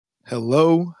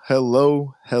Hello,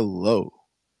 hello, hello.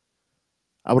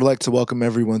 I would like to welcome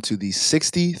everyone to the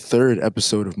 63rd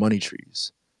episode of Money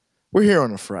Trees. We're here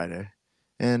on a Friday,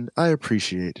 and I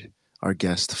appreciate our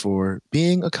guest for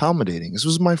being accommodating. This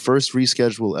was my first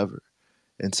reschedule ever,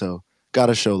 and so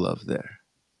gotta show love there.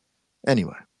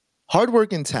 Anyway, hard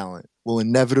work and talent will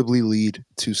inevitably lead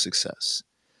to success.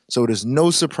 So it is no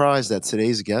surprise that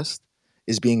today's guest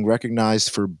is being recognized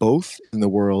for both in the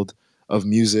world of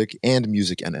music and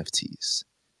music NFTs.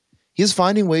 He is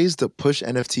finding ways to push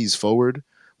NFTs forward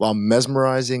while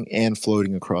mesmerizing and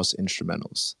floating across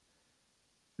instrumentals.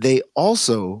 They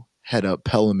also head up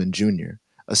Pelham Junior,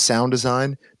 a sound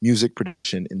design, music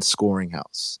production, and scoring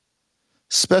house.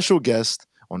 Special guest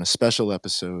on a special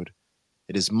episode.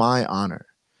 It is my honor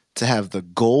to have the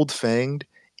gold fanged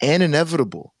and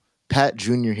inevitable Pat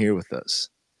Jr. here with us.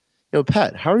 Yo,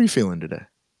 Pat, how are you feeling today?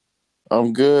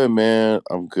 I'm good, man.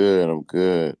 I'm good.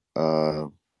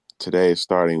 Today is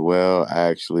starting well. I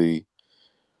actually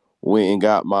went and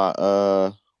got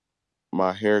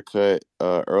my haircut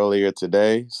earlier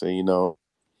today. So,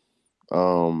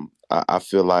 I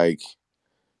feel like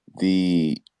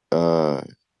the uh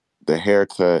the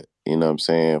haircut, what I'm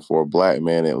saying, for a black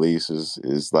man at least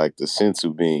is like the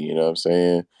senzu bean, you know what I'm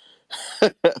saying?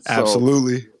 So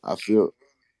Absolutely. I feel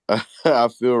I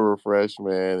feel refreshed,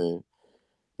 man, and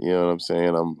you know what I'm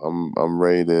saying? I'm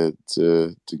ready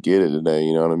to get it today.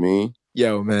 You know what I mean?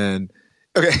 Yo, man.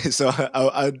 Okay, so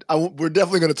we're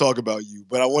definitely going to talk about you,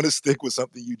 but I want to stick with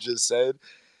something you just said.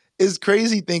 It's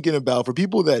crazy thinking about for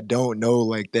people that don't know,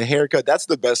 like the haircut. That's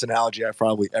the best analogy I've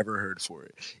probably ever heard for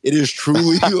it. It is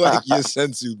truly like your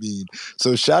sensu bean.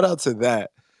 So shout out to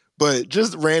that. But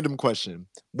just random question: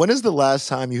 when is the last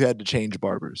time you had to change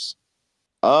barbers?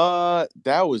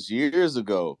 That was years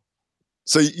ago.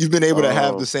 So you've been able to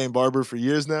have the Um, same barber for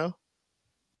years now.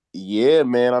 yeah,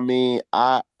 man. I mean,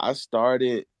 I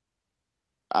started.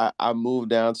 I moved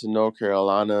down to North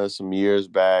Carolina some years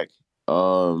back.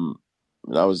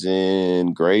 When I was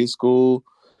in grade school.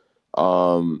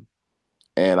 Um,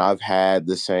 and I've had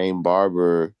the same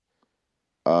barber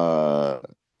uh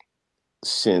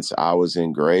since I was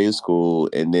in grade school,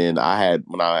 and then I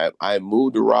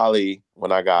moved to Raleigh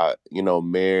when I got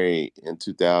married in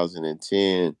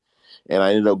 2010, and I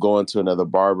ended up going to another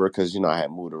barber because I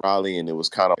had moved to Raleigh and it was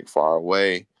kind of like far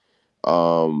away.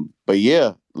 But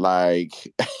yeah, like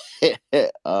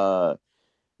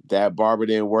that barber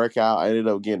didn't work out. I ended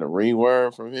up getting a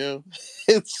ringworm from him,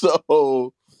 and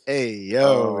so Hey,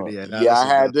 yo, yeah, nah, yeah, that's I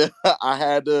what's had up. to I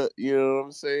had to, you know what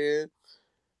I'm saying.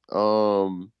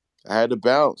 um I had to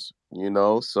bounce,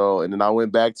 so and then I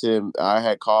went back to him. I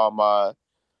had called my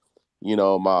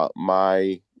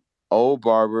old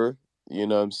barber, you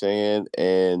know what I'm saying,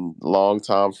 and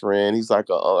longtime friend. He's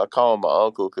like I call him my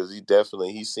uncle because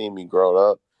he's seen me grow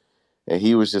up, and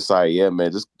he was just like, yeah,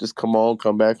 man, just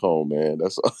come back home, man.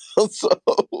 That's all. So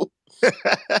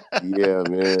yeah,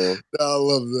 man. I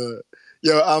love that.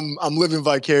 Yo, I'm living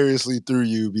vicariously through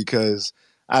you because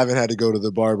I haven't had to go to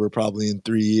the barber probably in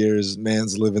 3 years.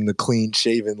 Man's living the clean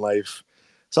shaven life.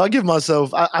 So I give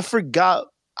myself I forgot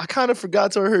I kind of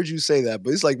forgot till I heard you say that,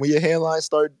 but it's like when your hairline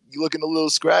start you looking a little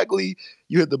scraggly,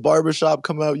 you hit the barber shop,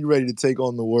 come out, you ready to take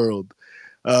on the world.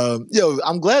 Yo,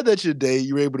 I'm glad that your day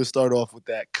you were able to start off with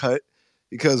that cut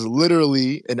because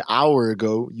literally an hour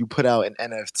ago you put out an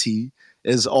NFT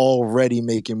is already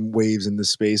making waves in the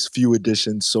space, few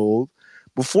editions sold.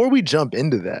 Before we jump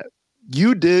into that,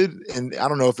 you did, and I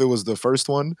don't know if it was the first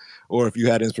one or if you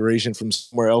had inspiration from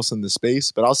somewhere else in the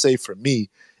space, but I'll say for me,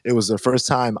 it was the first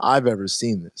time I've ever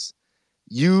seen this.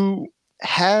 You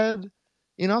had,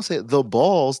 I'll say the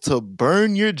balls to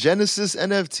burn your Genesis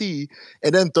NFT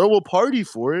and then throw a party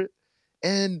for it.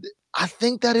 And I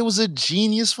think that it was a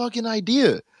genius fucking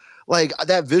idea. Like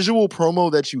that visual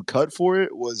promo that you cut for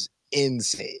it was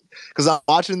insane. Because I'm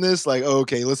watching this, like, oh,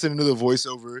 okay, listening to the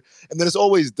voiceover, and then it's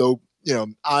always dope.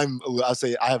 I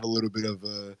say I have a little bit of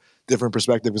a different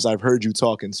perspective because I've heard you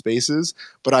talk in spaces,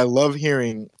 but I love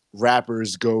hearing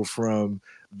rappers go from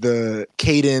the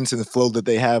cadence and the flow that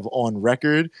they have on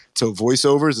record to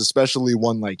voiceovers, especially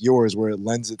one like yours where it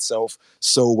lends itself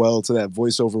so well to that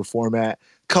voiceover format.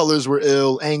 Colors were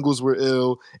ill, angles were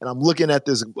ill, and I'm looking at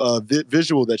this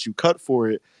visual that you cut for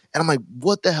it, and I'm like,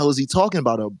 what the hell is he talking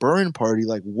about? A burn party?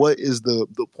 Like, what is the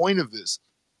point of this?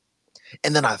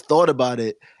 And then I thought about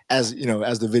it as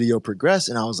the video progressed,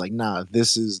 and I was like, nah,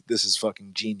 this is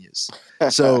fucking genius.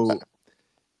 So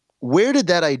where did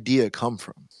that idea come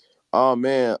from? Oh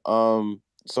man.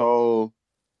 So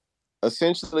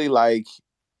essentially, like,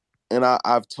 and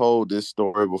I've told this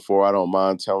story before. I don't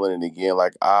mind telling it again.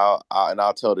 Like I'll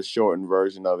tell the shortened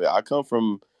version of it. I come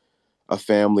from a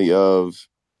family of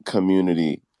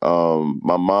community.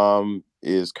 My mom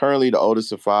is currently the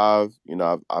oldest of five. You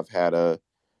know, I've had a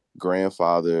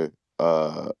grandfather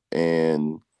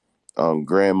and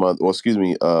grandmother, well, excuse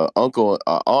me, uncle,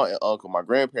 aunt and uncle. My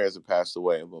grandparents have passed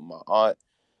away, but my aunt,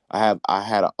 I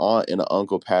had an aunt and an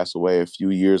uncle pass away a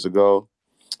few years ago.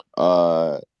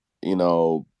 Uh, you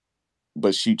know,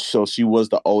 but she was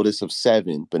the oldest of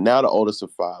seven, but now the oldest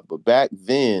of five. But back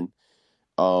then,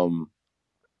 um,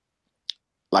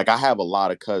 like I have a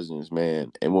lot of cousins,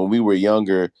 man. And when we were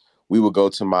younger, we would go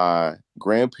to my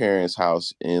grandparents'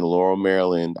 house in Laurel,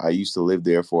 Maryland. I used to live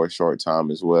there for a short time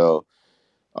as well.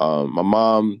 My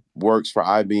mom works for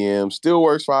IBM, still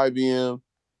works for IBM.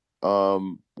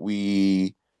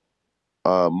 We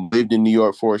lived in New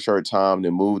York for a short time,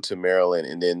 then moved to Maryland,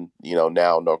 and then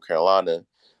now North Carolina.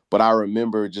 But I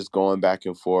remember just going back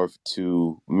and forth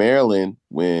to Maryland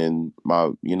when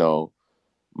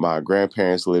my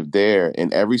grandparents lived there,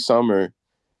 and every summer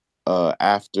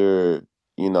after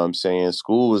what I'm saying,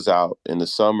 school was out in the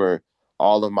summer,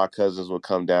 all of my cousins would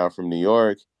come down from New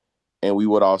York and we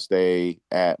would all stay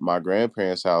at my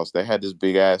grandparents' house. They had this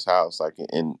big ass house like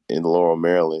in Laurel,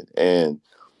 Maryland, and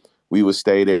we would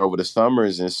stay there over the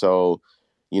summers. And so,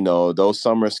 those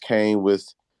summers came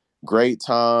with great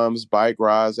times, bike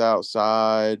rides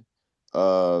outside,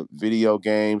 video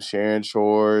games, sharing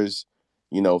chores,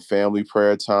 family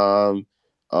prayer time,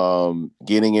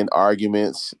 getting in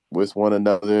arguments with one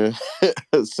another,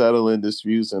 settling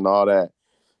disputes and all that.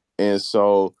 And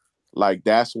so like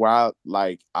that's why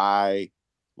like I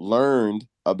learned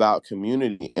about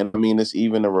community. And I mean it's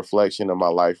even a reflection of my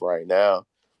life right now.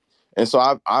 And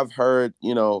so I've heard,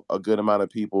 a good amount of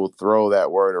people throw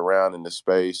that word around in the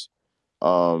space.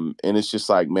 And it's just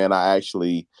like, man, I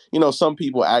actually, some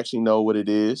people actually know what it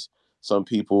is. Some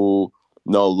people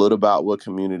know a little about what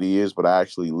community is, but I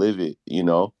actually live it.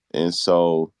 And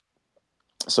so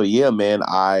yeah, man,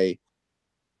 I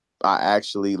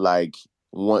actually like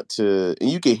want to, and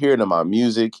you can hear it in my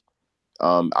music.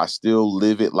 I still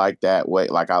live it like that way.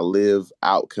 Like I live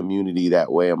out community that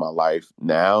way in my life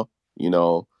now. You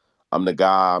know, I'm the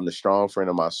guy, I'm the strong friend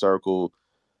of my circle.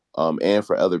 And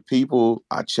for other people,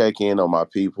 I check in on my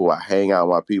people. I hang out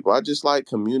with my people. I just like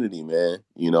community, man.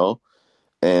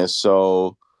 And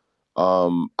so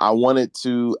I wanted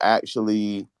to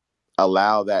actually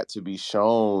allow that to be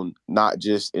shown, not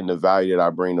just in the value that I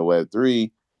bring to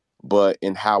Web3, but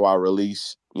in how I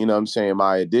release, what I'm saying,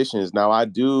 my editions. Now I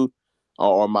do,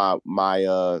 or my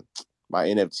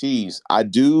NFTs,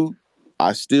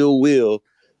 I still will,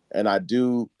 and I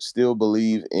do still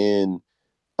believe in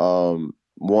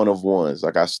one of ones.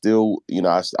 Like I still,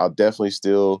 I'll definitely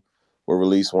still will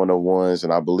release one of ones,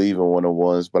 and I believe in one of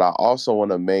ones, but I also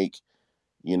want to make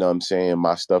what I'm saying,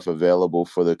 my stuff available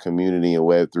for the community in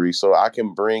Web3 so I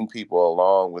can bring people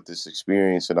along with this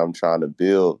experience that I'm trying to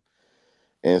build.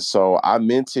 And so I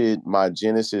minted my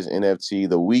Genesis NFT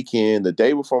the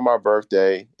day before my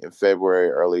birthday in February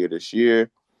earlier this year.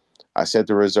 I set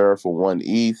the reserve for one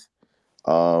ETH.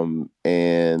 And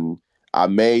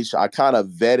I kind of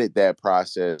vetted that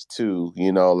process too,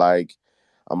 like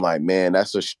I'm like, man,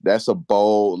 that's a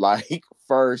bold, like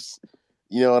first,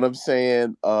 you know what I'm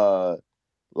saying?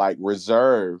 Like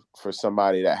reserve for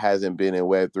somebody that hasn't been in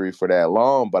Web3 for that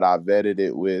long, but I vetted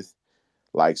it with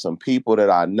like some people that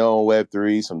I know in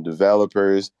Web3, some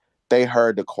developers. They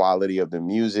heard the quality of the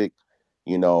music.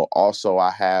 Also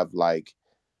I have like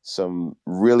some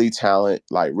really talented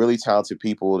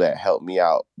people that helped me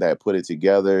out that put it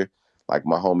together, like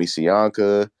my homie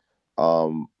Sianka,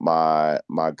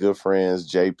 my good friends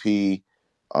JP,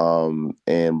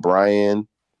 and Brian,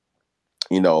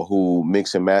 who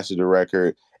mixed and mastered the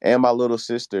record. And my little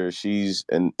sister, she's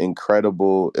an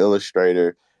incredible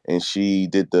illustrator, and she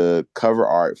did the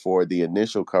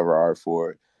initial cover art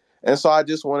for it. And so I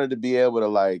just wanted to be able to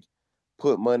like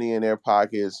put money in their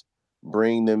pockets,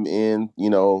 bring them in,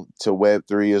 to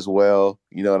Web3 as well.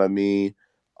 You know what I mean?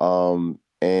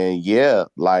 And yeah,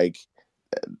 like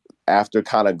after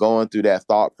kind of going through that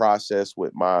thought process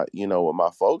with my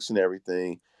folks and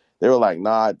everything, they were like,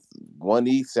 nah, One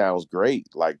E sounds great.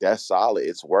 Like that's solid.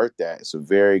 It's worth that. It's a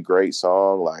very great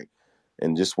song. Like,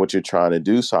 and just what you're trying to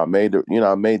do. So I made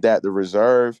that the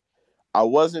reserve. I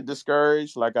wasn't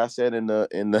discouraged. Like I said in the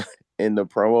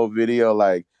promo video,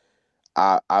 like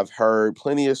I've heard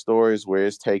plenty of stories where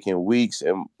it's taken weeks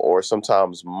or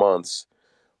sometimes months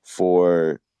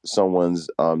for someone's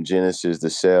Genesis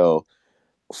to sell.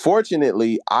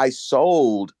 Fortunately, I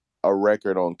sold a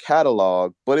record on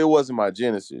catalog, but it wasn't my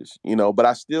Genesis, but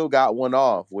I still got one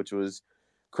off, which was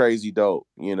crazy dope.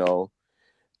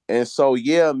 And so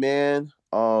yeah, man,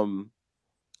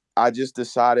 I just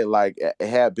decided like it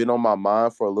had been on my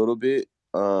mind for a little bit.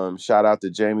 Shout out to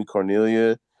Jamie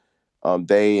Cornelia.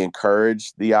 They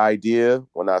encouraged the idea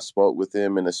when I spoke with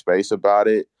them in the space about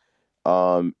it.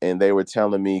 And they were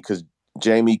telling me because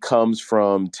Jamie comes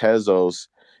from Tezos,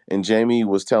 and Jamie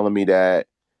was telling me that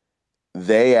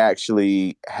they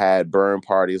actually had burn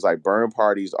parties. Like burn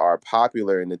parties are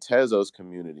popular in the Tezos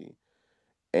community.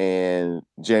 And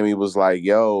Jamie was like,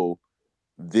 yo,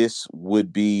 this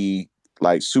would be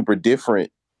like super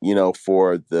different,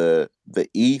 for the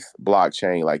ETH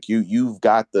blockchain. Like you've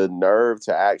got the nerve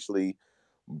to actually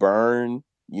burn,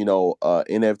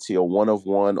 NFT, a one of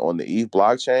one on the ETH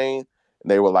blockchain.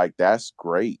 And they were like, that's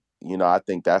great. I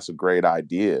think that's a great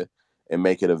idea and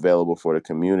make it available for the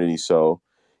community. So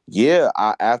yeah,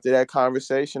 after that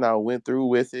conversation, I went through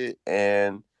with it,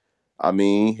 and I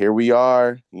mean, here we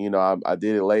are. I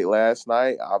did it late last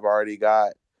night. I've already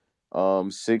got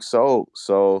six sold,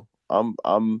 so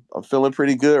I'm feeling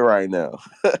pretty good right now.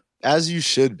 As you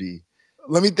should be.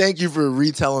 Let me thank you for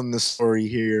retelling the story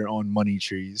here on Money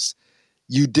Trees.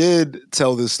 You did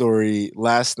tell this story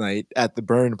last night at the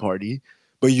burn party,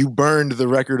 but you burned the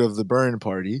record of the burn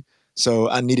party. So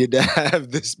I needed to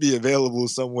have this be available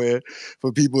somewhere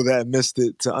for people that missed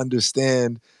it to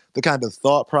understand the kind of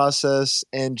thought process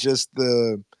and just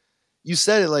the you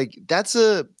said it like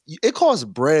it costs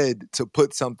bread to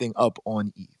put something up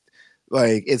on ETH.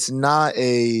 Like it's not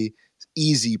a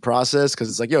easy process because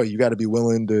it's like, yo, you got to be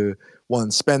willing to one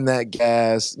spend that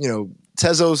gas.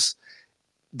 Tezos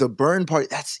the burn party.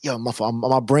 That's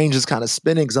my brain just kind of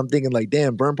spinning because I'm thinking like,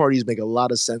 damn, burn parties make a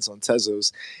lot of sense on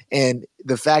Tezos, and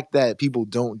the fact that people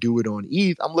don't do it on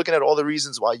ETH, I'm looking at all the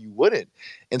reasons why you wouldn't.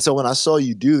 And so when I saw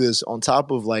you do this, on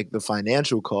top of like the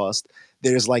financial cost,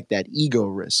 there's like that ego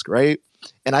risk, right?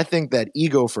 And I think that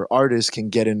ego for artists can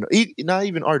get in, not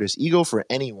even artists, ego for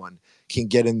anyone can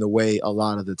get in the way a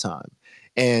lot of the time.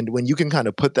 And when you can kind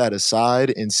of put that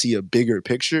aside and see a bigger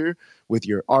picture with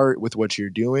your art, with what you're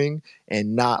doing,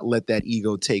 and not let that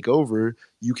ego take over,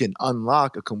 you can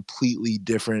unlock a completely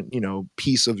different,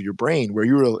 piece of your brain where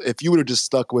if you would have just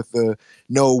stuck with the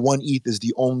no, one ETH is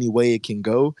the only way it can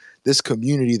go, this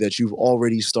community that you've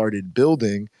already started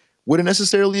building wouldn't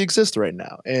necessarily exist right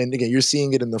now. And again, you're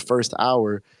seeing it in the first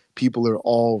hour. People are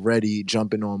already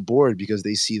jumping on board because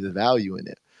they see the value in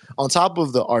it. On top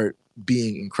of the art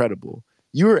being incredible,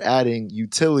 you are adding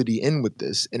utility in with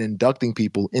this and inducting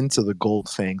people into the Gold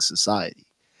Fang Society.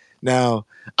 Now,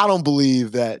 I don't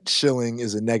believe that shilling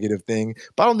is a negative thing,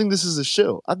 but I don't think this is a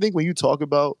shill. I think when you talk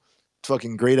about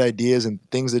fucking great ideas and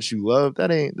things that you love,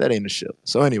 that ain't a shill.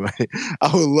 So anyway,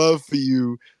 I would love for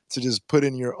you to just put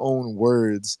in your own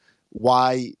words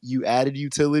why you added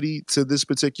utility to this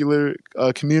particular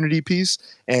community piece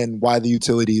and why the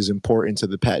utility is important to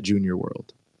the Pat Junior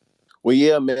world. Well,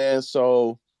 yeah, man.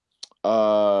 So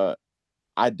uh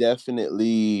I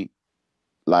definitely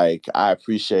like I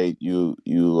appreciate you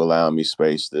allowing me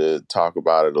space to talk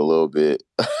about it a little bit.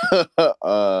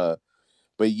 But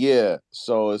yeah,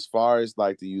 so as far as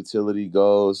like the utility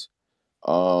goes,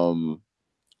 um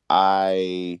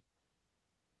I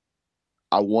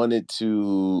I wanted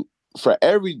to for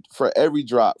every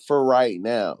drop for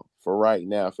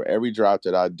every drop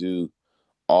that I do,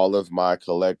 all of my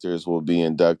collectors will be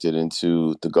inducted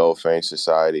into the Gold Fang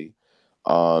Society.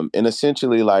 And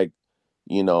essentially, like,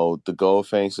 the Gold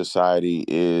Fang Society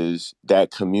is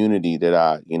that community that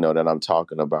I'm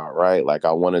talking about, right? Like,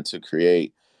 I wanted to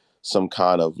create some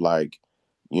kind of like,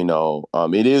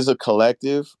 it is a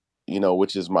collective,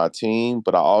 which is my team,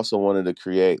 but I also wanted to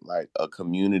create like a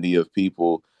community of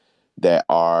people that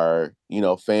are,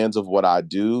 fans of what I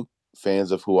do,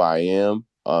 fans of who I am,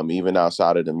 even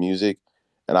outside of the music.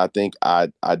 And I think I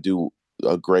do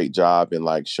a great job in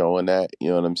like showing that, you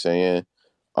know what I'm saying?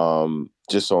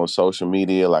 Just on social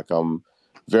media, like I'm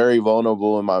very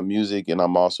vulnerable in my music, and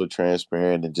I'm also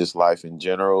transparent in just life in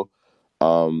general.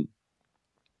 Um,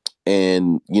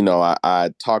 and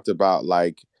I talked about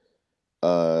like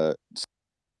uh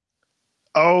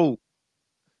Oh,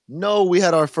 no, we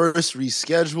had our first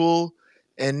reschedule,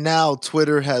 and now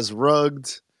Twitter has rugged.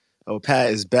 Oh,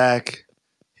 Pat is back.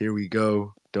 Here we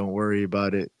go. Don't worry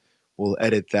about it. We'll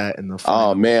edit that in the oh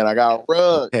final. man, I got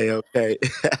rug. Okay, okay.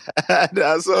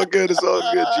 That's all good. It's all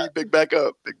good. G, pick back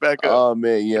up. Pick back up. Oh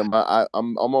man, yeah, I'm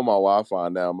on my Wi-Fi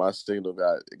now. My signal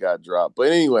got dropped. But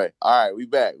anyway, all right, we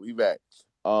back.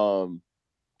 Um,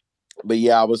 but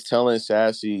yeah, I was telling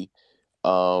Sassy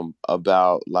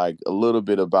about like a little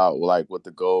bit about like what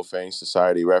the Gold Fang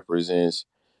Society represents,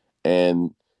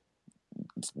 and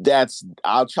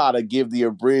I'll try to give the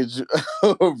abridged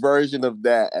version of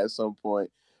that at some point.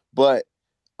 But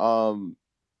um,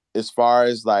 as far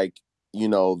as like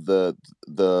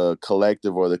the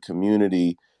collective or the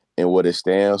community and what it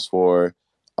stands for.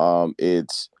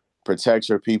 It's protect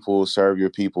your people, serve your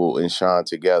people, and shine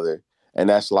together. And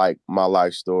that's like my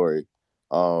life story.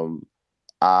 Um,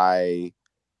 I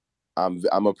I'm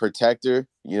a protector,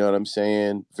 you know what I'm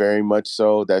saying? Very much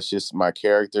so. That's just my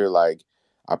character. Like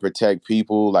I protect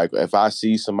people. Like if I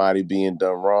see somebody being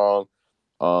done wrong,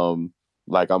 um,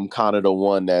 like I'm kind of the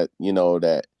one that,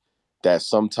 that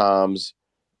sometimes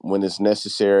when it's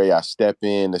necessary, I step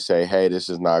in to say, hey, this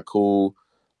is not cool.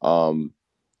 Um,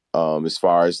 as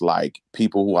far as like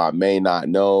people who I may not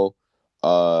know,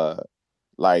 uh,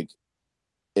 like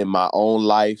in my own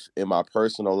life, in my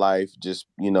personal life, just,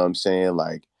 you know what I'm saying?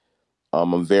 Like,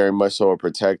 I'm very much so a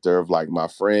protector of like my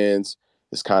friends.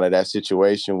 It's kind of that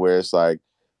situation where it's like,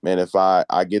 man, if I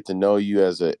get to know you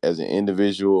as an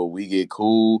individual, we get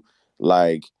cool.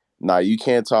 Like, nah, you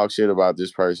can't talk shit about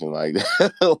this person. Like,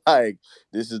 like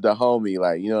this is the homie.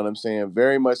 Like, you know what I'm saying?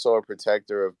 Very much so a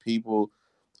protector of people,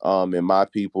 and my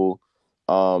people.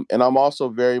 And I'm also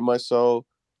very much so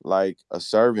like a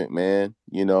servant, man.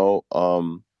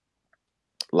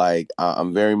 Like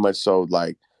I'm very much so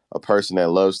like a person that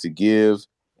loves to give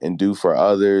and do for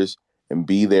others and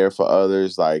be there for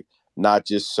others. Like not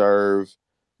just serve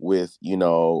with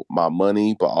my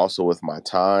money, but also with my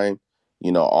time.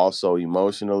 Also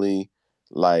emotionally.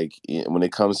 Like when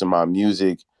it comes to my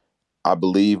music, I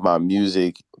believe my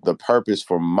music, the purpose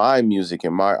for my music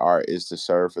and my art is to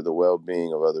serve for the well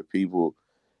being of other people.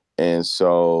 And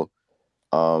so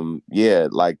yeah,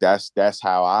 like that's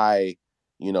how I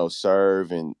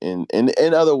serve and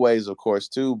in other ways of course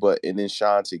too, but and then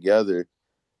shine together.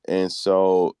 And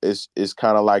so it's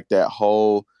kind of like that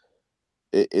whole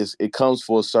it comes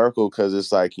full circle because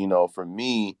it's like for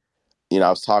me, I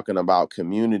was talking about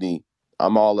community.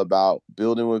 I'm all about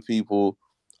building with people.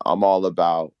 I'm all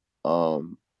about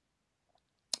um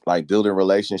like building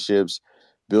relationships,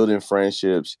 building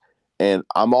friendships, and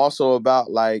I'm also about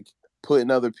like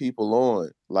putting other people on.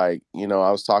 Like,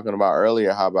 I was talking about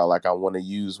earlier how about like I want to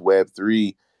use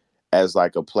Web3 as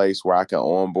like a place where I can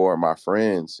onboard my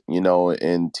friends,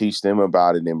 and teach them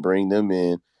about it and bring them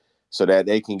in so that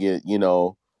they can get,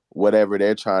 whatever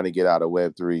they're trying to get out of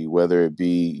Web3, whether it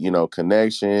be,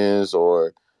 connections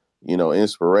or,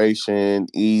 inspiration,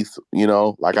 ETH,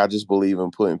 like I just believe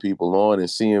in putting people on and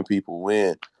seeing people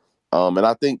win. And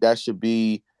I think that should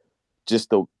be just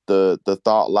the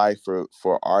thought life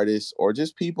for artists or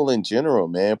just people in general,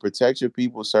 man. Protect your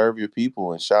people, serve your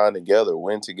people, and shine together,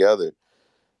 win together.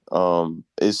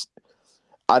 It's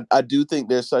I do think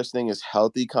there's such thing as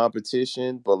healthy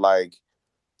competition, but like,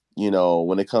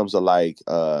 when it comes to like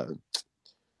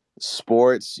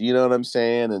sports, you know what I'm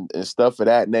saying, and stuff of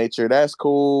that nature, that's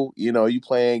cool. You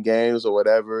playing games or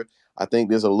whatever. I think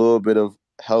there's a little bit of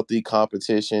healthy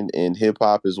competition in hip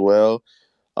hop as well.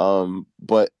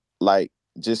 But like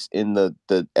just in the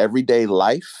everyday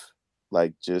life,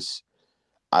 like just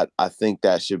I think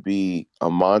that should be a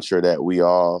mantra that we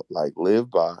all like live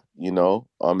by,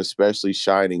 especially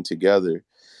shining together.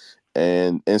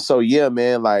 And so yeah,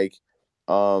 man, like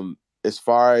as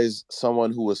far as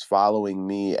someone who was following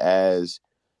me as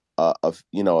a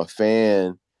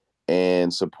fan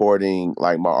and supporting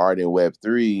like my art in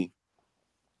Web3,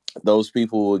 those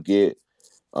people will get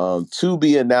to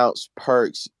be announced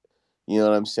perks, you know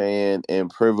what I'm saying, and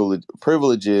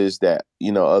privileges that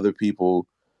other people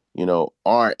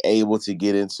aren't able to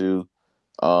get into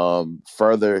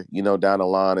further down the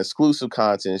line, exclusive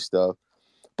content stuff.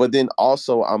 But then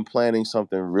also I'm planning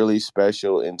something really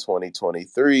special in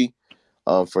 2023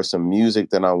 for some music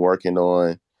that I'm working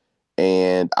on,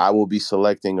 and I will be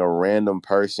selecting a random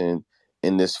person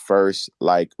in this first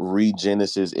like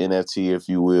Regenesis NFT, if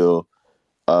you will.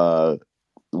 uh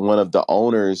One of the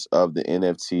owners of the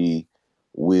NFT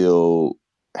will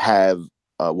have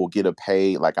will get a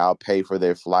pay, like I'll pay for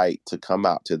their flight to come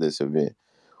out to this event.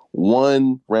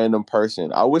 One random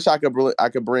person. I wish I could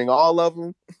bring all of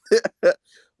them,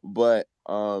 but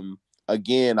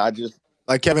again, I just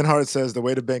Like Kevin Hart says, the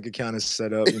way the bank account is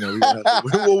set up, we're gonna have to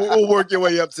we'll work your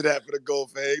way up to that for the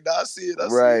gold fang. No, I see it. I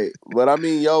see right. it. But I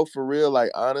mean, yo, for real,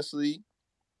 like honestly,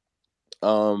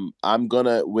 I'm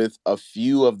gonna with a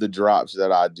few of the drops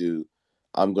that I do,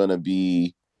 I'm gonna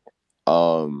be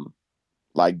um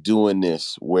like doing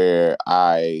this where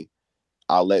I'll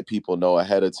let people know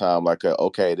ahead of time, like,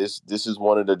 okay, this is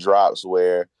one of the drops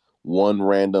where one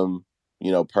random,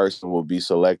 person will be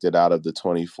selected out of the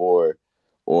 24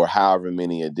 or however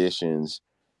many editions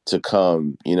to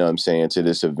come, what I'm saying, to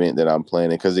this event that I'm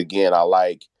planning. Because again, I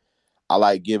like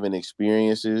giving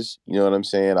experiences, you know what I'm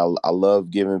saying? I love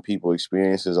giving people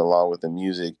experiences along with the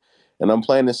music. and I'm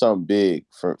planning something big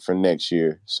for next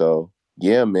year. So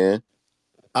yeah, man.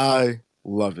 I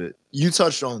love it. You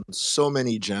touched on so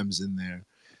many gems in there.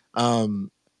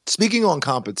 Um, Speaking on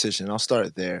competition, I'll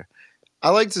start there.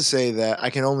 I like to say that I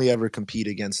can only ever compete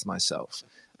against myself.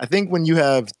 I think when you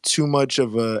have too much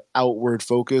of a outward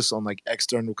focus on like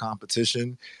external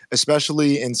competition,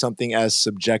 especially in something as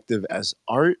subjective as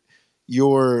art,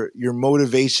 your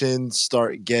motivations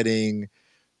start getting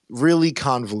really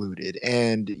convoluted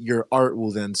and your art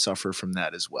will then suffer from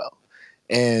that as well.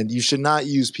 And you should not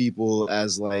use people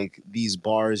as like these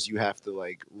bars you have to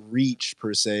like reach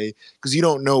per se, because you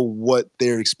don't know what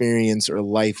their experience or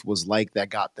life was like that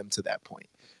got them to that point.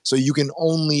 So you can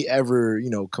only ever,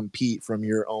 compete from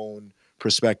your own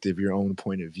perspective, your own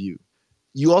point of view.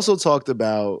 You also talked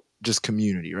about just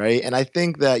community, right? And I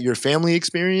think that your family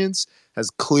experience has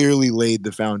clearly laid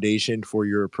the foundation for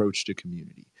your approach to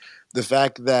community. The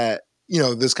fact that,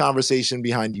 this conversation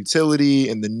behind utility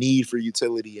and the need for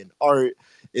utility in art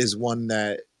is one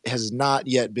that has not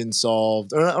yet been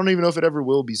solved. I don't even know if it ever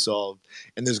will be solved.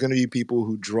 And there's going to be people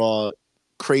who draw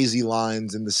crazy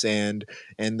lines in the sand,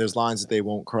 and there's lines that they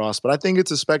won't cross. But I think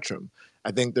it's a spectrum.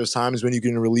 I think there's times when you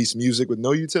can release music with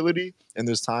no utility, and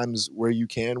there's times where you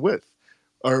can with,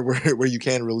 or where you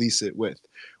can release it with.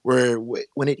 Where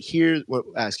when it hears,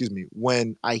 excuse me,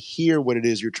 when I hear what it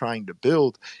is you're trying to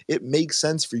build, it makes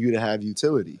sense for you to have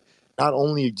utility. Not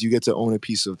only do you get to own a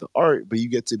piece of the art, but you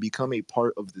get to become a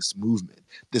part of this movement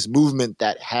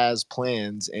that has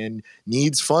plans and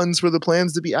needs funds for the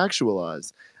plans to be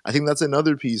actualized. I think that's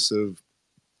another piece of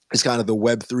it's kind of the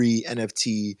Web3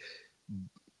 NFT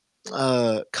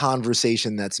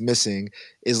conversation that's missing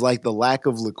is like the lack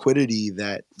of liquidity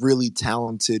that really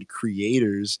talented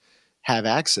creators have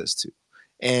access to.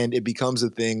 And it becomes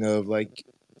a thing of like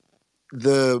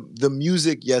the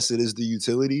music, yes, it is the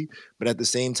utility, but at the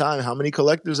same time, how many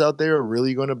collectors out there are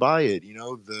really going to buy it?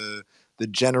 The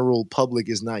general public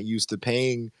is not used to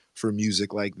paying for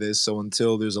music like this. So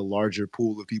until there's a larger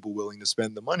pool of people willing to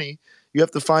spend the money, you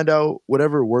have to find out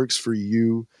whatever works for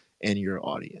you and your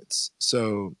audience.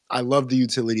 So I love the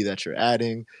utility that you're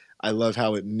adding. I love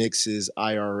how it mixes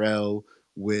IRL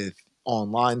with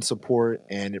online support,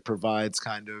 and it provides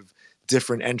kind of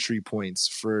different entry points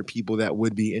for people that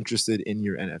would be interested in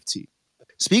your NFT.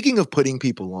 Speaking of putting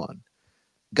people on,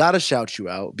 gotta shout you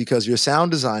out because your sound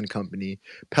design company,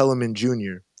 Pelham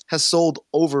Junior, has sold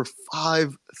over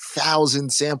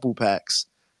 5,000 sample packs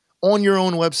on your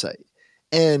own website.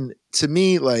 And to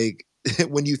me, like,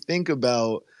 when you think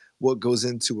about what goes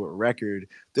into a record,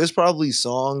 there's probably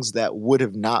songs that would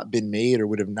have not been made or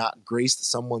would have not graced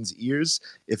someone's ears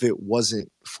if it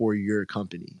wasn't for your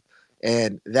company.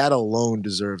 And that alone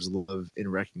deserves love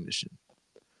and recognition.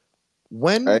 Hey,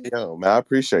 When, yo, man, I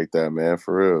appreciate that, man,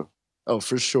 for real. oh,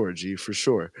 for sure, G, for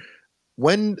sure.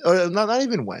 When, not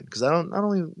even when, because I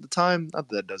don't even, the time, not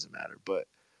that it doesn't matter, but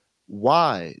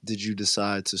why did you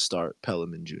decide to start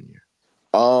Pelham Junior?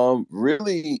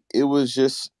 Really, it was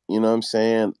just, you know what I'm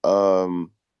saying,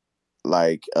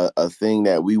 like a thing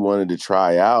that we wanted to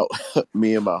try out.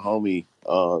 Me and my homie,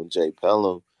 Jay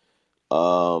Pelham,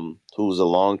 who's a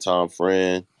longtime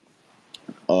friend.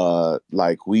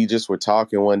 Like we just were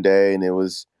talking one day, and it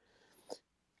was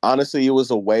honestly, it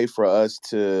was a way for us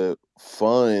to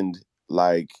fund,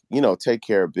 like, take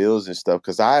care of bills and stuff.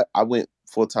 Cause I went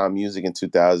full-time music in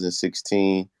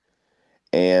 2016,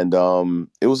 and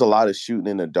it was a lot of shooting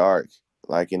in the dark,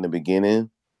 like in the beginning.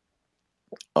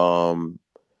 Um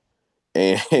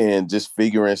and just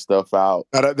figuring stuff out.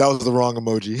 That was the wrong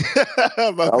emoji.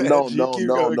 My Oh bad, no, G. no, Keep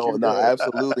no, going, no, keep no, going.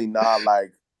 absolutely not.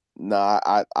 Like, nah,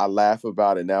 I laugh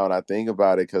about it now and I think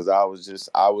about it because I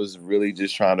was really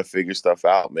just trying to figure stuff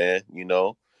out, man.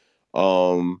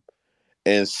 Um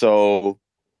and so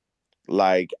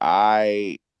like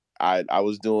I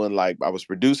was doing, like, I was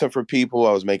producing for people,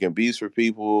 I was making beats for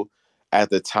people. At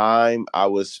the time I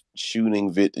was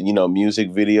shooting music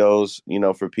videos,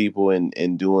 for people,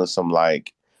 and doing some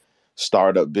like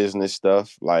startup business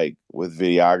stuff, like with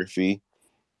videography.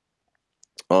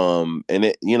 And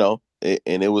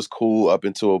it was cool up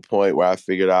until a point where I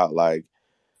figured out, like,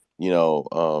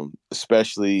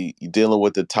 especially dealing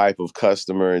with the type of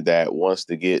customer that wants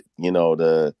to get,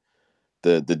 the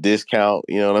discount,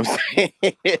 you know what I'm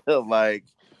saying? Like,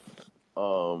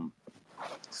 um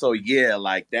so yeah,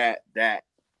 like that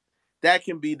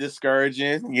can be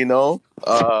discouraging.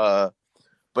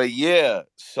 But yeah,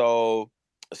 so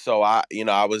I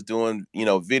was doing,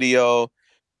 video.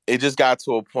 It just got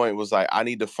to a point, was like, I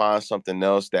need to find something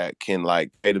else that can,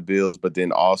 like, pay the bills, but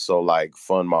then also, like,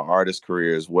 fund my artist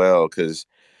career as well. Because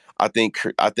I think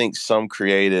some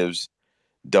creatives,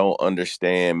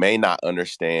 may not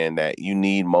understand that you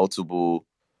need multiple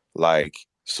like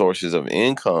sources of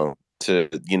income to,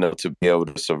 to be able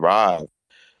to survive.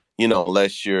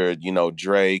 Unless you're,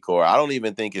 Drake, or I don't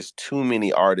even think it's too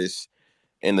many artists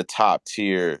in the top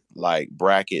tier like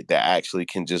bracket that actually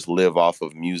can just live off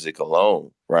of music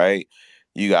alone, right?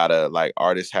 You gotta, like,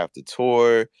 artists have to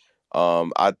tour.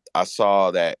 I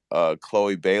saw that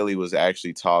Chloe Bailey was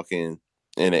actually talking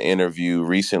in an interview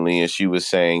recently, and she was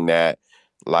saying that,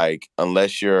 like,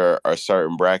 unless you're a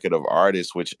certain bracket of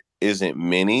artists, which isn't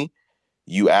many,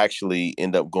 you actually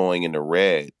end up going in the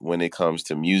red when it comes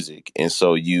to music. And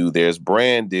so there's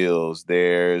brand deals,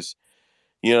 there's,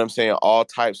 what I'm saying, all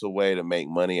types of way to make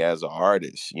money as an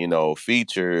artist,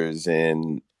 features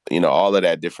and, all of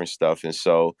that different stuff. And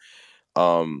so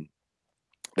um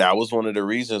that was one of the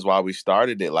reasons why we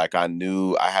started it. Like, I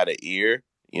knew I had an ear,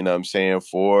 what I'm saying,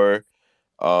 for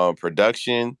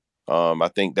production. I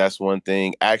think that's one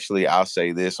thing. Actually, I'll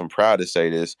say this, I'm proud to say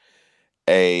this.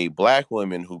 A Black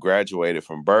woman who graduated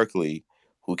from Berkeley,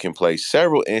 who can play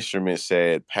several instruments,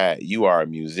 said, "Pat, you are a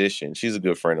musician." She's a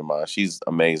good friend of mine. She's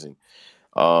amazing.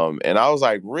 And I was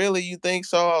like, "Really? You think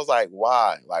so?" I was like,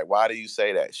 "Why? Like, why do you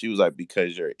say that?" She was like,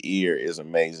 "Because your ear is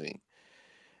amazing."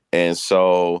 And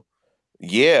so,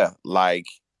 yeah, like,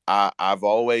 I've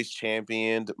always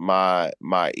championed my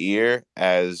ear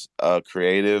as a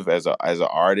creative, as an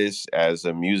artist, as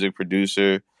a music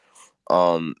producer.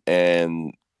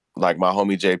 And like my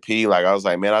homie JP, like, I was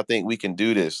like, "Man, I think we can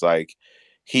do this." Like,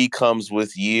 he comes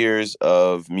with years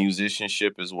of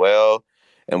musicianship as well.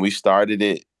 And we started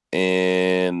it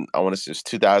in, I want to say it's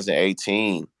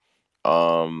 2018.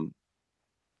 Um,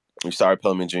 we started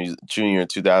Pelham Junior in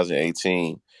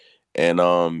 2018.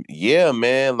 And yeah,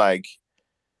 man, like,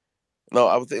 no,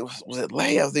 I would think, was it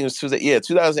late? I think it was Tuesday. Yeah,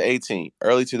 2018,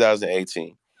 early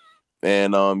 2018.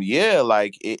 And yeah,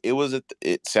 like, it was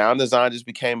sound design just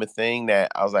became a thing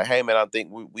that I was like, "Hey man, I think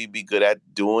we'd be good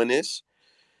at doing this."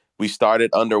 We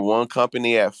started under one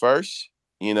company at first,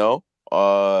 you know,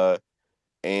 uh,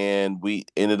 and we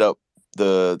ended up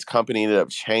the company ended up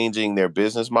changing their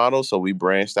business model, so we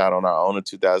branched out on our own in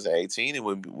 2018,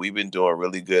 and we've been doing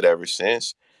really good ever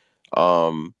since.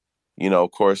 Um,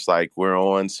 of course, like, we're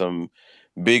on some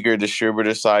bigger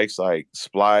distributor sites like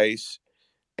Splice,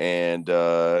 and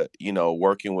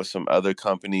working with some other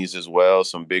companies as well,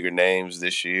 some bigger names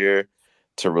this year,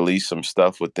 to release some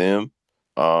stuff with them.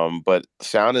 But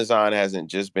sound design hasn't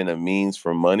just been a means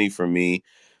for money for me,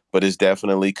 but it's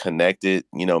definitely connected,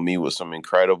 me with some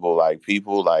incredible, like,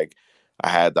 people. Like, I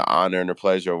had the honor and the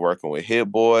pleasure of working with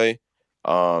Hit Boy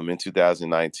in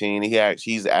 2019.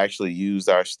 He's actually used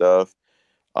our stuff,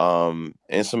 and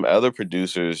some other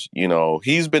producers.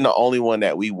 He's been the only one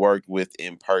that we worked with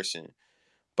in person,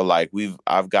 but like,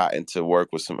 I've gotten to work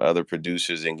with some other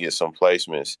producers and get some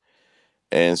placements.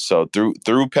 And so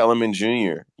through Pelham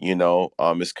Junior,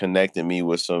 it's connected me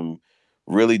with some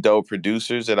really dope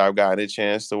producers that I've gotten a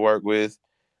chance to work with.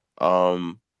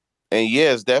 Um, and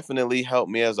yeah, it's definitely helped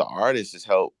me as an artist. It's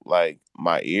helped, like,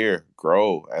 my ear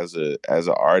grow as an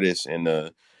artist and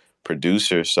a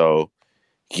producer. So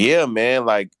yeah, man,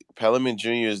 like, Pelham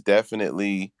Junior is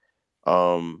definitely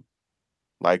um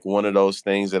like one of those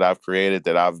things that I've created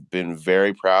that I've been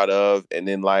very proud of. And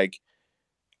then, like,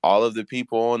 all of the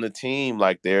people on the team,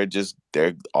 like, they're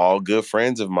all good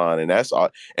friends of mine. And that's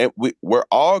all. And we're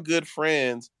all good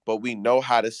friends, but we know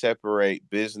how to separate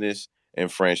business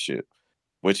and friendship,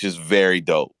 which is very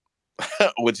dope.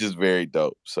 Which is very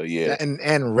dope. So yeah,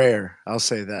 And rare. I'll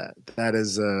say that.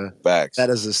 facts. That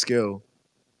is a skill.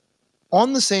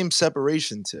 On the same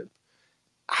separation tip,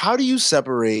 how do you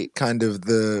separate kind of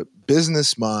the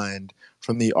business mind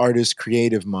from the artist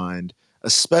creative mind,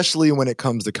 especially when it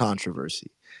comes to controversy?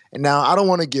 And now I don't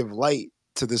want to give light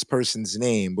to this person's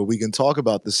name, but we can talk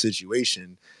about the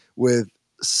situation with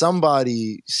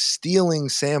somebody stealing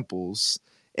samples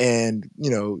and,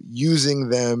 using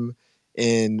them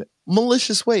in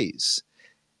malicious ways.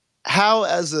 How,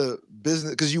 as a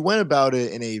business, because you went about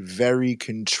it in a very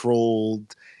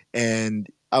controlled and,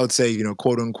 I would say,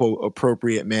 quote unquote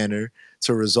appropriate manner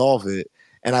to resolve it.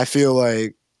 And I feel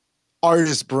like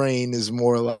artist brain is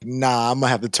more like, nah, I'm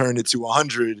gonna have to turn it to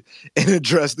 100 and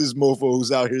address this mofo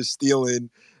who's out here stealing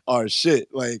our shit.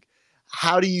 Like,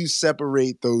 how do you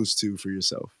separate those two for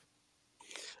yourself?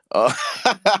 Uh,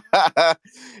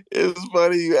 it's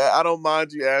funny. I don't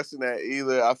mind you asking that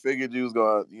either. I figured you was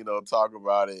gonna, talk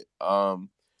about it.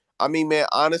 I mean, man,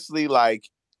 honestly, like,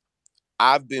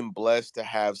 I've been blessed to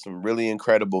have some really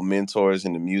incredible mentors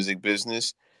in the music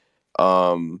business,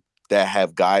 that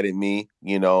have guided me.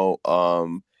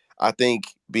 I think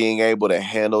being able to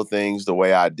handle things the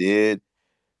way I did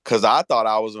Cause I thought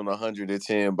I was on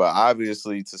 110, but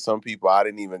obviously to some people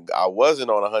I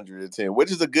wasn't on 110,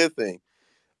 which is a good thing.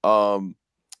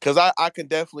 Cause I can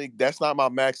definitely, that's not my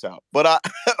max out. But I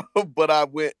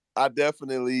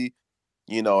definitely,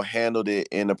 handled it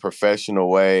in a professional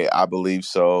way. I believe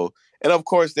so. And of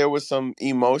course there was some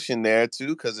emotion there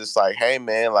too, cause it's like, hey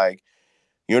man, like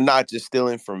you're not just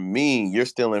stealing from me, you're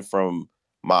stealing from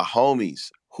my homies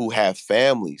who have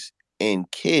families and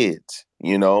kids.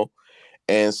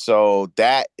 And so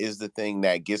that is the thing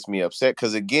that gets me upset.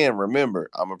 Because again, remember,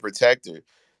 I'm a protector.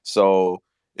 So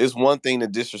it's one thing to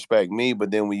disrespect me,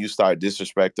 but then when you start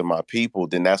disrespecting my people,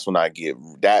 then that's when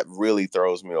that really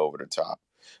throws me over the top.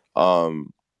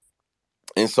 Um,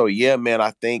 and so, yeah, man,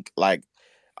 I think like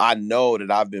I know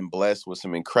that I've been blessed with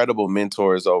some incredible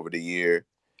mentors over the year.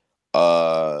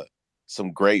 Uh,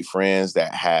 some great friends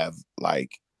that have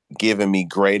like given me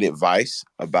great advice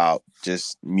about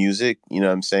just music. You know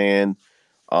what I'm saying?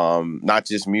 Not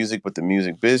just music, but the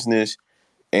music business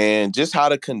and just how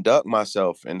to conduct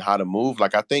myself and how to move.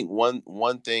 Like I think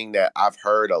one thing that I've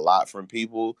heard a lot from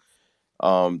people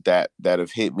that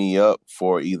have hit me up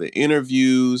for either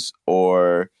interviews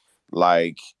or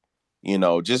like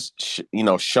just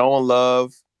showing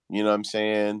love. You know what I'm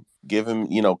saying? Giving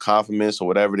compliments or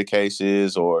whatever the case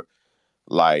is, or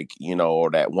like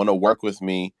or that want to work with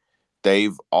me.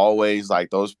 They've always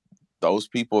like those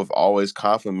people have always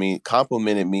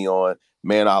complimented me on,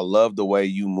 man, I love the way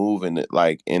you move in it,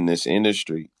 like in this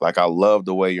industry. Like I love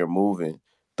the way you're moving,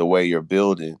 the way you're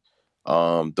building,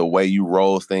 the way you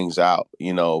roll things out.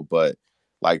 But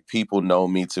like people know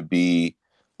me to be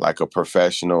like a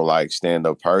professional, like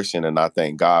stand-up person, and I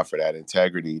thank God for that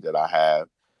integrity that I have.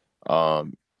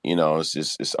 um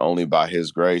it's only by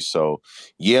his grace. So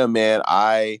yeah, man,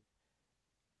 I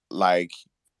like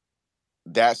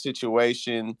that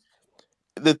situation.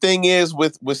 The thing is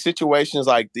with situations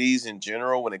like these in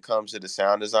general, when it comes to the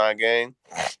sound design game,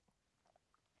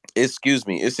 excuse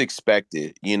me, it's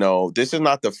expected. This is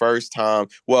not the first time.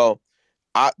 Well,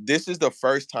 this is the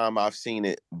first time I've seen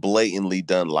it blatantly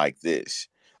done like this.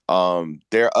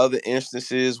 There are other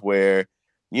instances where,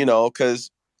 because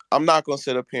I'm not gonna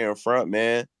sit up here in front,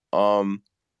 man.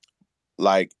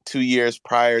 Like 2 years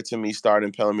prior to me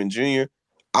starting Pelham Junior,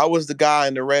 I was the guy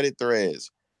in the Reddit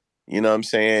threads. You know what I'm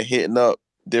saying? Hitting up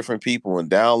different people and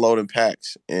downloading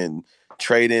packs and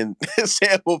trading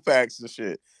sample packs and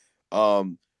shit.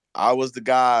 Um, I was the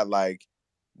guy like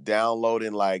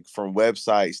downloading like from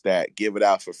websites that give it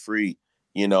out for free,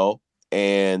 you know,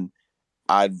 and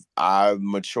I've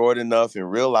matured enough and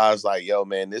realized like, yo,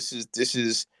 man, this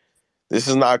is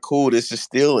not cool. This is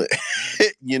stealing.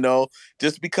 you know,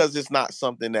 just because it's not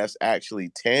something that's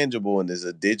actually tangible and is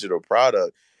a digital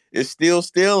product, it's still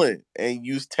stealing. And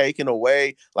you taking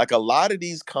away like a lot of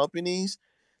these companies,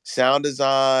 sound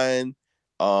design,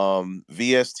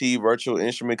 VST, virtual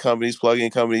instrument companies,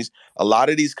 plugin companies, a lot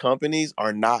of these companies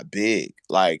are not big.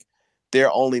 Like there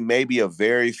are only maybe a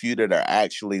very few that are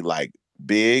actually like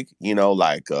big,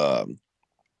 like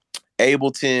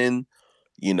Ableton,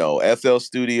 FL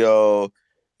Studio,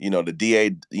 the DA,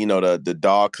 the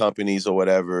dog companies or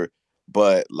whatever.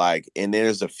 But like, and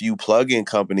there's a few plugin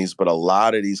companies, but a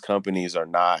lot of these companies are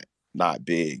not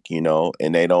big,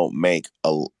 and they don't make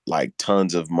like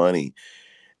tons of money.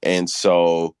 And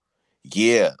so,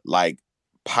 yeah, like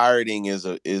pirating is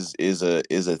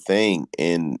a thing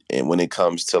in when it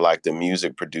comes to like the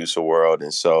music producer world.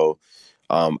 And so,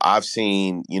 I've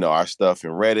seen our stuff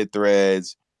in Reddit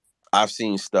threads. I've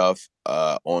seen stuff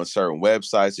on certain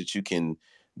websites that you can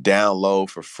download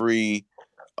for free.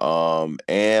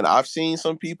 And I've seen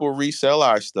some people resell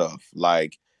our stuff.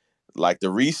 Like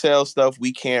the resale stuff,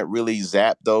 we can't really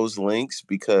zap those links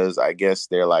because I guess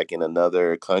they're like in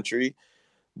another country.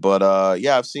 But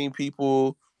yeah, I've seen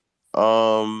people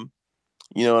um,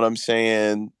 you know what I'm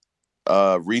saying,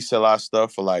 resell our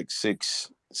stuff for like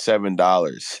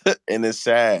 $6-7 and it's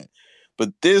sad. But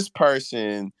this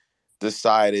person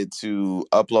decided to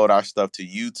upload our stuff to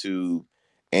YouTube,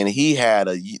 and he had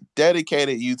a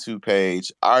dedicated YouTube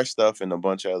page, our stuff and a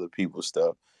bunch of other people's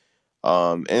stuff.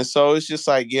 And so it's just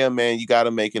like, yeah, man, you got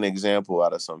to make an example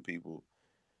out of some people.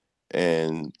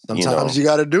 And Sometimes you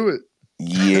got to do it.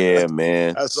 yeah,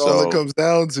 man. That's all it So comes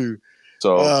down to.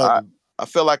 so I Um, I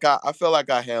feel like I feel like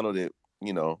I handled it,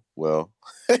 well.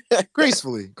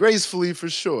 gracefully for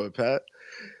sure, Pat.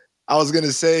 I was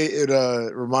gonna say it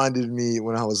reminded me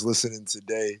when I was listening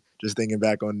today, just thinking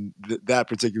back on that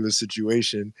particular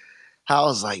situation, how I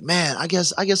was like, man, I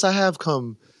guess I have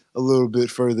come a little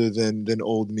bit further than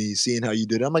old me, seeing how you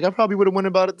did it. I'm like, I probably would have went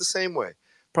about it the same way.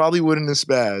 Probably wouldn't have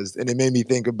spazzed. And it made me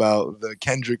think about the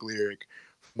Kendrick lyric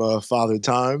Father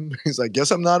Time. He's like,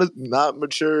 guess I'm not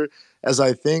mature as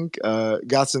I think.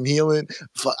 Got some healing.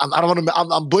 I don't want to.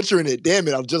 I'm butchering it. Damn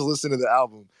it! I'm just listening to the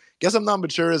album. Guess I'm not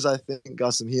mature as I think.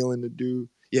 Got some healing to do.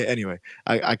 Yeah. Anyway,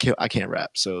 I can't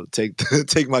rap, so take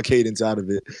take my cadence out of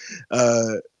it.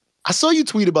 Uh, I saw you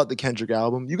tweet about the Kendrick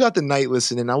album. You got the night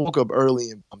listening. I woke up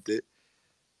early and pumped it.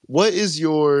 What is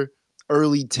your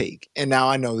early take? And now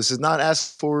I know this is not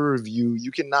asked for a review.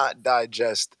 You cannot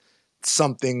digest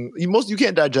something. You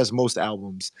can't digest most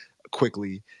albums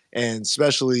quickly, and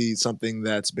especially something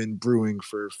that's been brewing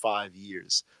for 5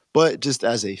 years. But just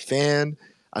as a fan,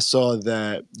 I saw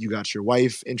that you got your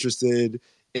wife interested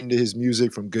into his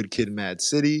music from Good Kid, Mad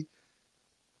City.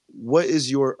 What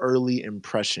is your early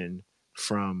impression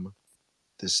from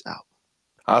this album?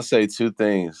 I'll say two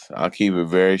things. I'll keep it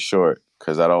very short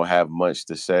because I don't have much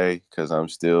to say because I'm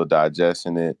still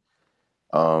digesting it.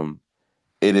 Um,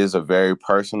 it is a very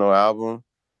personal album.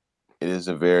 It is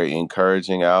a very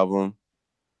encouraging album.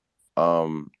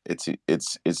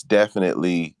 It's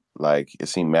definitely like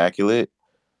it's immaculate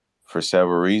for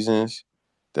several reasons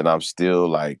that I'm still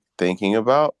like thinking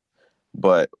about.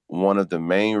 But one of the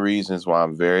main reasons why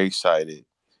I'm very excited,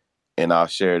 and I'll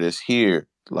share this here,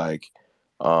 like,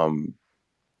 um,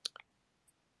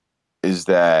 is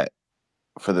that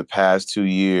for the past 2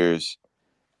 years,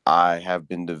 I have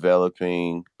been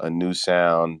developing a new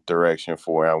sound direction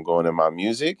for where I'm going in my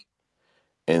music.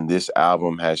 And this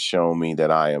album has shown me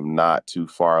that I am not too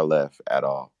far left at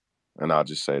all. And I'll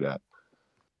just say that.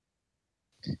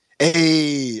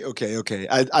 Hey, okay.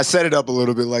 I set it up a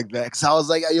little bit like that because I was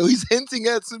like, yo, he's hinting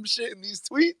at some shit in these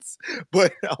tweets,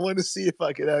 but I want to see if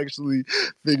I could actually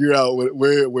figure out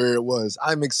where it was.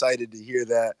 I'm excited to hear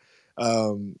that.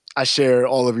 I share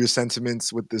all of your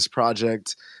sentiments with this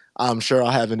project. I'm sure I'll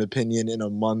have an opinion in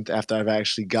a month after I've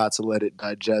actually got to let it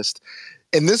digest.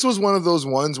 And this was one of those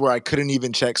ones where I couldn't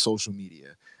even check social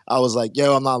media. I was like,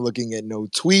 yo, I'm not looking at no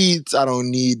tweets. I don't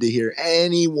need to hear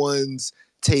anyone's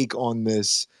take on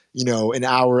this. An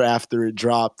hour after it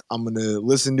dropped, I'm going to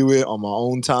listen to it on my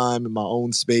own time, in my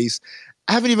own space.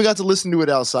 I haven't even got to listen to it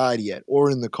outside yet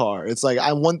or in the car. It's like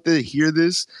I want to hear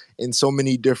this in so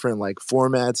many different like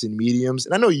formats and mediums.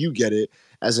 And I know you get it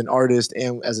as an artist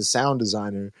and as a sound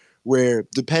designer, where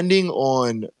depending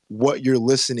on what you're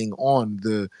listening on,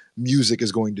 the music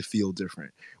is going to feel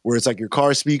different. Where it's like your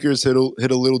car speakers hit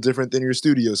a little different than your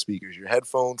studio speakers. Your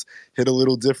headphones hit a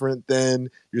little different than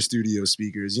your studio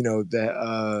speakers.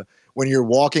 That when you're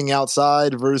walking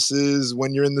outside versus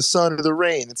when you're in the sun or the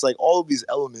rain. It's like all of these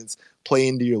elements play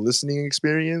into your listening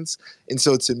experience. And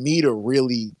so to me, to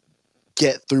really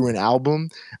get through an album,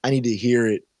 I need to hear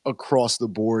it across the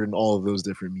board in all of those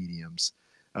different mediums.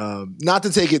 Not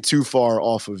to take it too far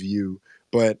off of you,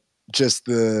 but just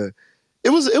it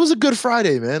was a good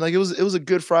Friday, man. Like it was a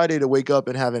good Friday to wake up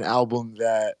and have an album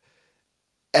that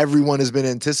everyone has been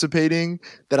anticipating,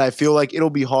 that I feel like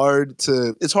it's hard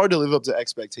to live up to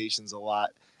expectations a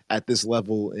lot at this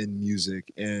level in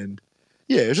music. And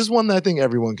yeah, it's just one that I think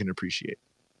everyone can appreciate.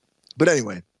 But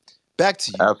anyway, back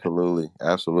to you. Absolutely.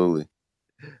 Absolutely.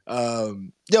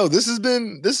 Yo, this has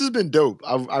been dope.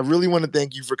 I really want to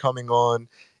thank you for coming on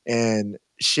and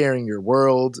sharing your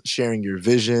world, sharing your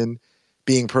vision,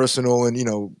 being personal,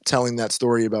 and telling that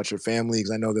story about your family,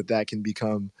 because I know that can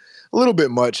become a little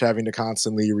bit much having to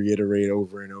constantly reiterate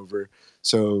over and over.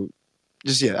 So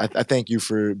just yeah, I thank you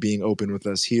for being open with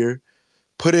us here.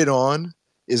 Put It On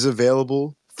is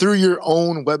available through your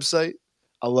own website.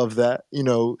 I love that.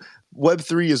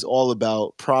 Web3 is all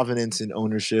about provenance and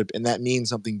ownership, and that means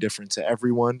something different to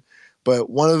everyone. But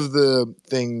one of the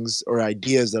things or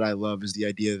ideas that I love is the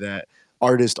idea that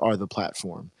artists are the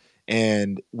platform.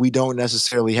 And we don't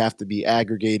necessarily have to be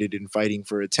aggregated in fighting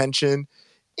for attention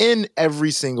in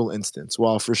every single instance.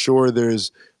 While for sure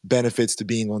there's benefits to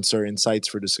being on certain sites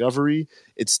for discovery,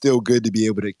 it's still good to be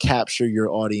able to capture your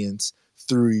audience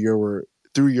through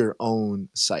your own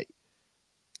site.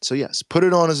 So yes, Put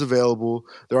It On is available.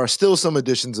 There are still some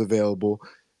editions available.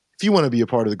 If you want to be a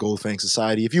part of the Gold Fang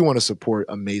Society, if you want to support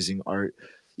amazing art,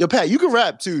 yo, Pat, you can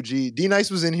rap too. G D Nice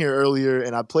was in here earlier,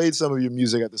 and I played some of your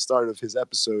music at the start of his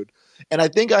episode. And I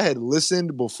think I had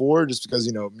listened before, just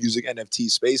because music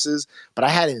NFT spaces, but I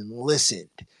hadn't listened,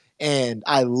 and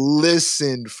I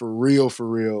listened for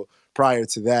real prior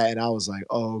to that, and I was like,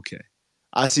 oh okay,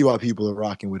 I see why people are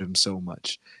rocking with him so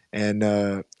much. And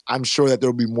I'm sure that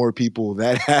there'll be more people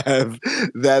that have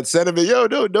that sentiment. Yo,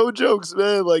 no jokes,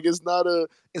 man. Like it's not a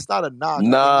knock. I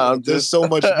think Nah, I'm there's just so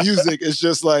much music. It's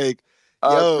just like,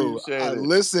 I Yo, appreciate I it.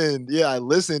 listened. Yeah, I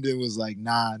listened and was like,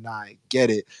 nah, I get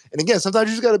it. And again, sometimes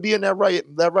you just gotta be in that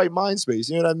right mind space.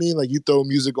 You know what I mean? Like you throw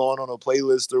music on a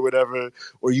playlist or whatever,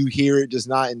 or you hear it just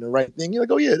not in the right thing. You're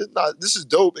like, oh yeah, this is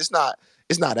dope. It's not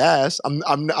ass. I'm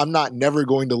not never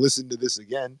going to listen to this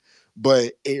again.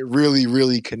 But it really,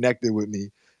 really connected with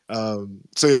me.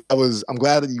 So I'm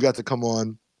glad that you got to come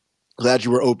on. Glad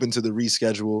you were open to the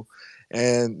reschedule.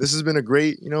 And this has been a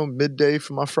great, midday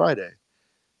for my Friday.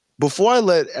 Before I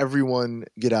let everyone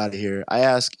get out of here, I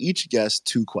ask each guest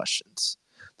two questions.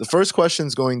 The first question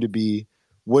is going to be,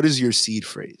 what is your seed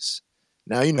phrase?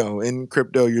 Now, in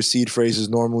crypto, your seed phrase is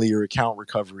normally your account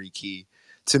recovery key.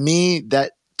 To me,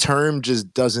 that term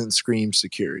just doesn't scream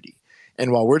security.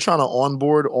 And while we're trying to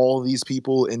onboard all these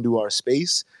people into our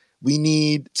space, we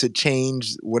need to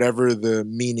change whatever the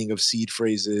meaning of seed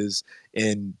phrase is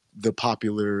in the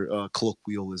popular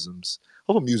colloquialisms.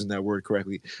 Hope I'm using that word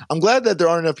correctly. I'm glad that there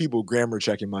aren't enough people grammar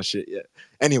checking my shit yet.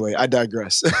 Anyway, I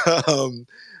digress. um,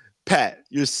 Pat,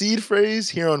 your seed phrase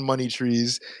here on Money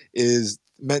Trees is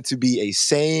meant to be a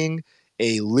saying,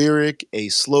 a lyric, a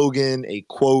slogan, a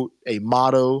quote, a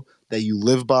motto that you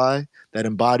live by that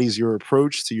embodies your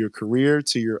approach to your career,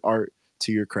 to your art,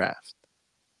 to your craft.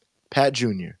 Pat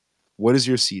Junior, what is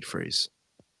your seed phrase?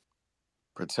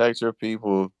 Protect your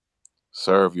people,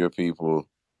 serve your people,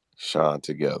 shine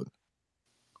together.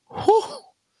 Whew,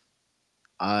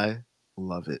 I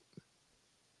love it.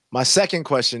 My second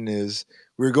question is,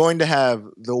 we're going to have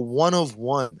the one of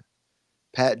one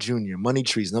Pat Junior Money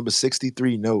Trees number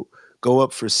 63 note go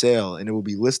up for sale, and it will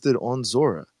be listed on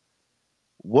Zora.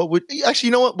 What would actually,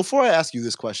 you know what? Before I ask you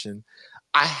this question,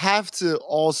 I have to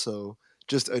also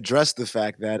just address the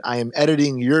fact that I am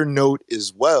editing your note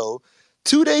as well.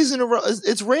 2 days in a row.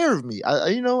 It's rare of me. I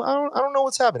don't know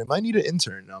what's happening. I might need an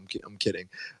intern. No, I'm kidding.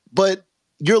 But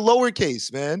you're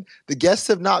lowercase, man. The guests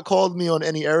have not called me on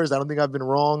any errors. I don't think I've been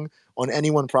wrong on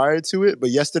anyone prior to it.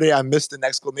 But yesterday I missed an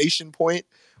exclamation point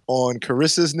on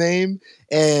Carissa's name.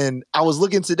 And I was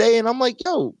looking today and I'm like,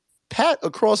 yo, Pat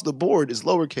across the board is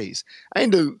lowercase. I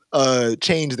need to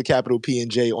change the capital P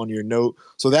and J on your note.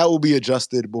 So that will be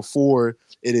adjusted before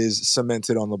it is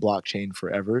cemented on the blockchain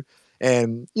forever.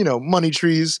 And, Money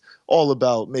Trees, all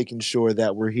about making sure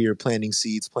that we're here planting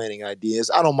seeds, planting ideas.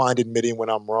 I don't mind admitting when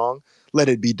I'm wrong. Let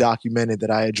it be documented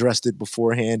that I addressed it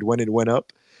beforehand when it went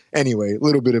up. Anyway, a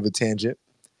little bit of a tangent.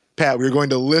 Pat, we're going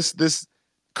to list this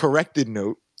corrected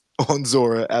note on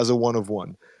Zora as a one of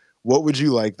one. What would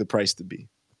you like the price to be?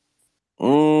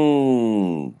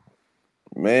 Mm,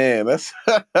 man, that's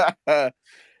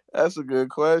that's a good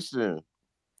question.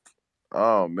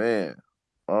 Oh man.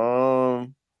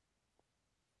 Um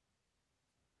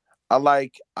I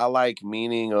like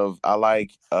meaning of I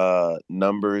like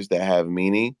numbers that have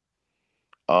meaning.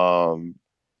 Um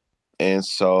and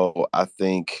so I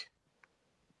think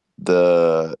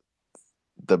the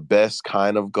the best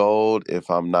kind of gold,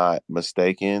 if I'm not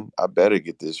mistaken, I better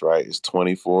get this right, is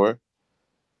 24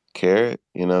 carat,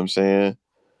 you know what I'm saying?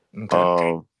 Okay.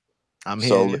 Um I'm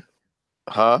hearing so you.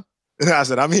 huh? I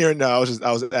said, I'm hearing now. I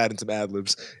was adding some ad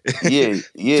libs. Yeah,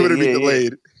 yeah, Twitter be yeah, yeah.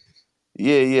 delayed.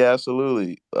 Yeah,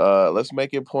 absolutely. Let's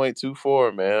make it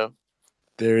 0.24, man.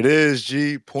 There it is,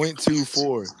 G.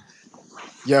 0.24.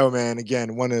 Yo, man,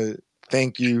 again, want to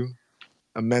thank you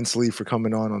immensely for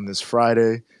coming on this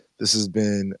Friday. This has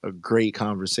been a great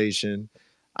conversation.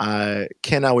 I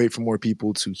cannot wait for more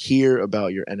people to hear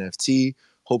about your NFT.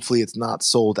 Hopefully, it's not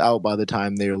sold out by the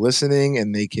time they're listening,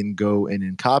 and they can go in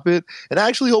and cop it. And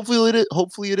actually,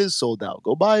 hopefully it is sold out.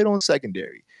 Go buy it on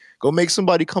secondary. Go make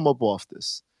somebody come up off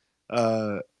this.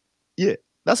 Uh, yeah,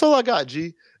 that's all I got.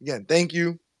 G. Again, thank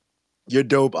you. You're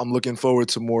dope. I'm looking forward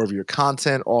to more of your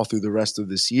content all through the rest of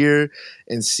this year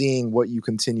and seeing what you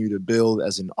continue to build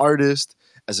as an artist,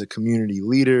 as a community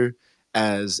leader,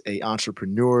 as a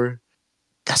entrepreneur.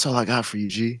 That's all I got for you,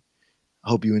 G.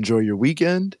 I hope you enjoy your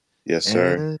weekend. Yes,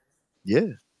 sir. And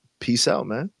yeah, peace out,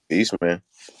 man. Peace, man.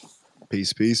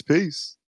 Peace, peace, peace.